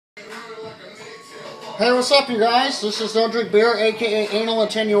Hey, what's up, you guys? This is Don't Drink Beer, aka Anal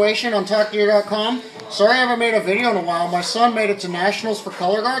Attenuation on TalkGear.com. Sorry I haven't made a video in a while. My son made it to Nationals for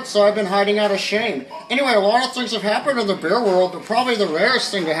Color Guard, so I've been hiding out of shame. Anyway, a lot of things have happened in the beer world, but probably the rarest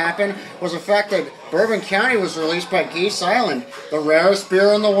thing to happen was the fact that Bourbon County was released by Geese Island, the rarest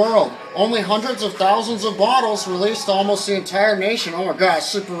beer in the world. Only hundreds of thousands of bottles released to almost the entire nation. Oh my gosh,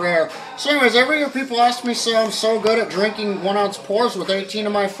 super rare. So anyways, every year people ask me so I'm so good at drinking 1-ounce pours with 18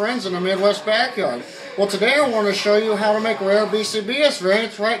 of my friends in a Midwest backyard. Well, today I want to show you how to make rare BCBS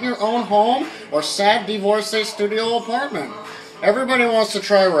variants right in your own home or sad divorcee studio apartment. Everybody wants to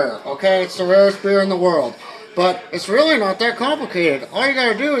try rare, okay? It's the rarest beer in the world. But it's really not that complicated. All you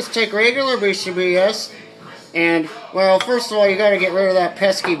gotta do is take regular BCBS and, well, first of all, you gotta get rid of that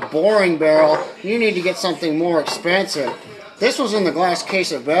pesky boring barrel. You need to get something more expensive. This was in the glass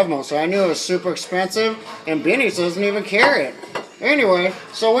case at Bevmo, so I knew it was super expensive, and Benny's doesn't even carry it. Anyway,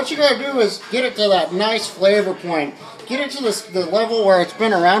 so what you gotta do is get it to that nice flavor point. Get it to the level where it's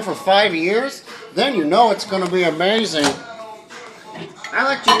been around for 5 years, then you know it's gonna be amazing. I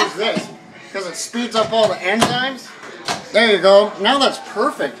like to use this, because it speeds up all the enzymes. There you go. Now that's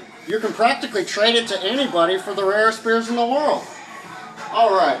perfect. You can practically trade it to anybody for the rarest beers in the world.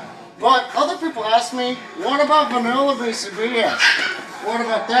 Alright, but other people ask me, what about vanilla BCBS? What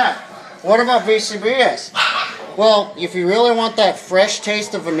about that? What about BCBS? Well, if you really want that fresh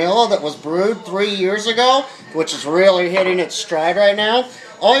taste of vanilla that was brewed 3 years ago, which is really hitting its stride right now,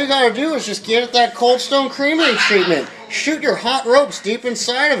 all you gotta do is just get it that Cold Stone Creamery treatment. Shoot your hot ropes deep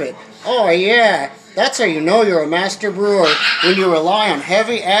inside of it. Oh yeah, that's how you know you're a master brewer, when you rely on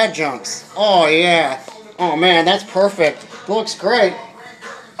heavy adjuncts. Oh yeah. Oh man, that's perfect. Looks great.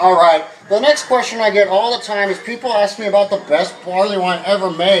 Alright, the next question I get all the time is people ask me about the best barley wine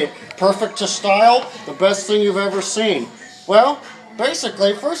ever made. Perfect to style, the best thing you've ever seen. Well,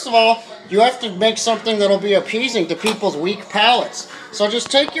 basically, first of all, you have to make something that'll be appeasing to people's weak palates. So just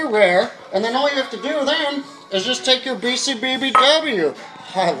take your rare, and then all you have to do then is just take your BCBBW.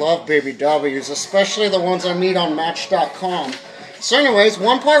 I love BBWs, especially the ones I meet on Match.com. So anyways,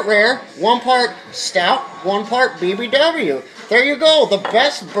 1 part rare, 1 part stout, 1 part BBW. There you go, the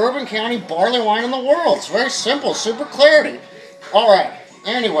best Bourbon County barley wine in the world. It's very simple, super clarity. Alright,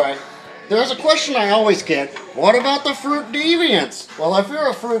 anyway, there's a question I always get. What about the fruit deviants? Well, if you're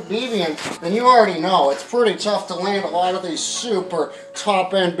a fruit deviant, then you already know it's pretty tough to land a lot of these super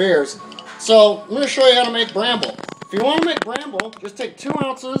top-end beers. So, I'm going to show you how to make Bramble. If you want to make Bramble, just take 2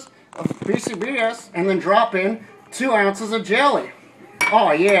 ounces of BCBS and then drop in 2 ounces of jelly.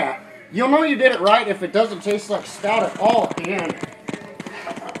 Oh yeah, you'll know you did it right if it doesn't taste like stout at all at the end.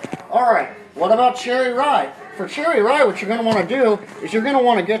 Alright, what about cherry rye? For cherry rye, what you're going to want to do is you're going to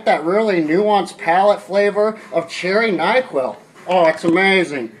want to get that really nuanced palate flavor of cherry NyQuil. Oh, it's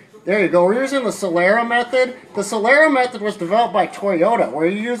amazing. There you go. We're using the Solera method. The Solera method was developed by Toyota, where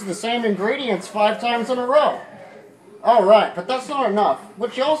you use the same ingredients 5 times in a row. Alright, but that's not enough.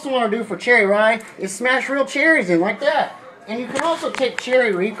 What you also want to do for cherry rye is smash real cherries in like that. And you can also take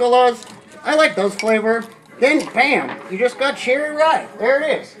cherry Ricolas. I like those flavors. Then, bam, you just got cherry rye. There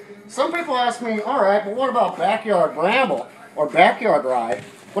it is. Some people ask me, alright, but what about backyard Bramble or backyard rye?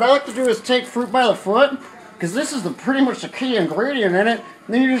 What I like to do is take fruit by the foot, because this is pretty much the key ingredient in it.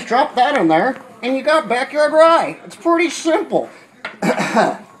 And then you just drop that in there, and you got backyard rye. It's pretty simple.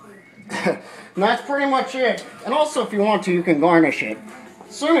 And that's pretty much it. And also, if you want to, you can garnish it.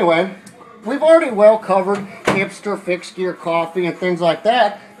 So anyway, we've already well covered hipster fixed gear coffee and things like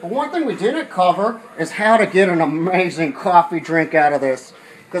that. But one thing we didn't cover is how to get an amazing coffee drink out of this.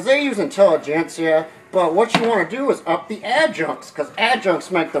 Because they use intelligentsia, but what you want to do is up the adjuncts, because adjuncts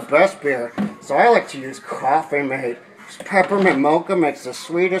make the best beer. So I like to use Coffee Mate. Peppermint mocha makes the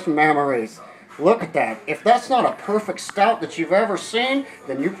sweetest memories. Look at that. If that's not a perfect stout that you've ever seen,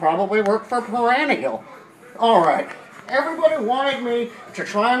 then you probably work for Perennial. Alright, everybody wanted me to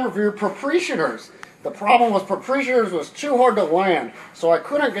try and review proprietors. The problem was proprietors was too hard to land, so I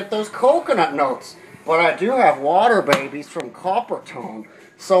couldn't get those coconut notes. But I do have water babies from Coppertone.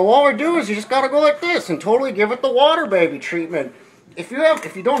 So all we do is you just gotta go like this and totally give it the water baby treatment. If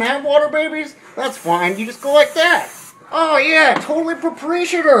you don't have water babies, that's fine. You just go like that. Oh yeah, totally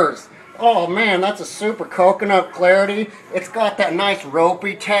proprietors. Oh man, that's a super coconut clarity. It's got that nice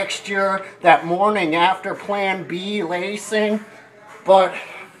ropey texture, that morning after Plan B lacing. But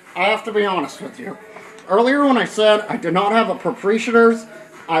I have to be honest with you. Earlier when I said I did not have a proprietors,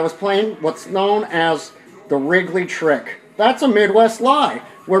 I was playing what's known as the Wrigley trick. That's a Midwest lie,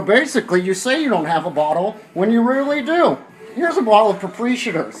 where basically you say you don't have a bottle when you really do. Here's a bottle of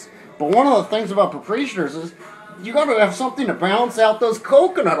proprietors. But one of the things about proprietors is you got to have something to balance out those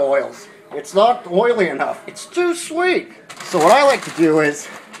coconut oils. It's not oily enough. It's too sweet. So what I like to do is,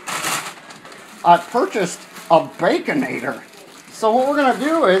 I've purchased a baconator. So what we're going to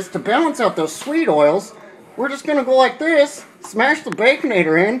do is, to balance out those sweet oils, we're just going to go like this, smash the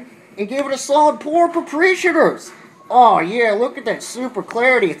baconator in, and give it a solid pour of proprietoers. Oh yeah, look at that super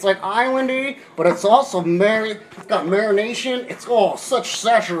clarity. It's like islandy, but it's also it's got marination. It's such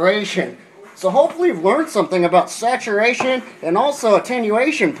saturation. So hopefully you've learned something about saturation and also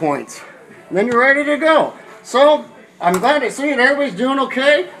attenuation points. And then you're ready to go. So I'm glad to see that everybody's doing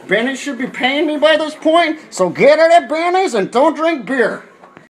okay. Benny's should be paying me by this point. So get it at Benny's and don't drink beer.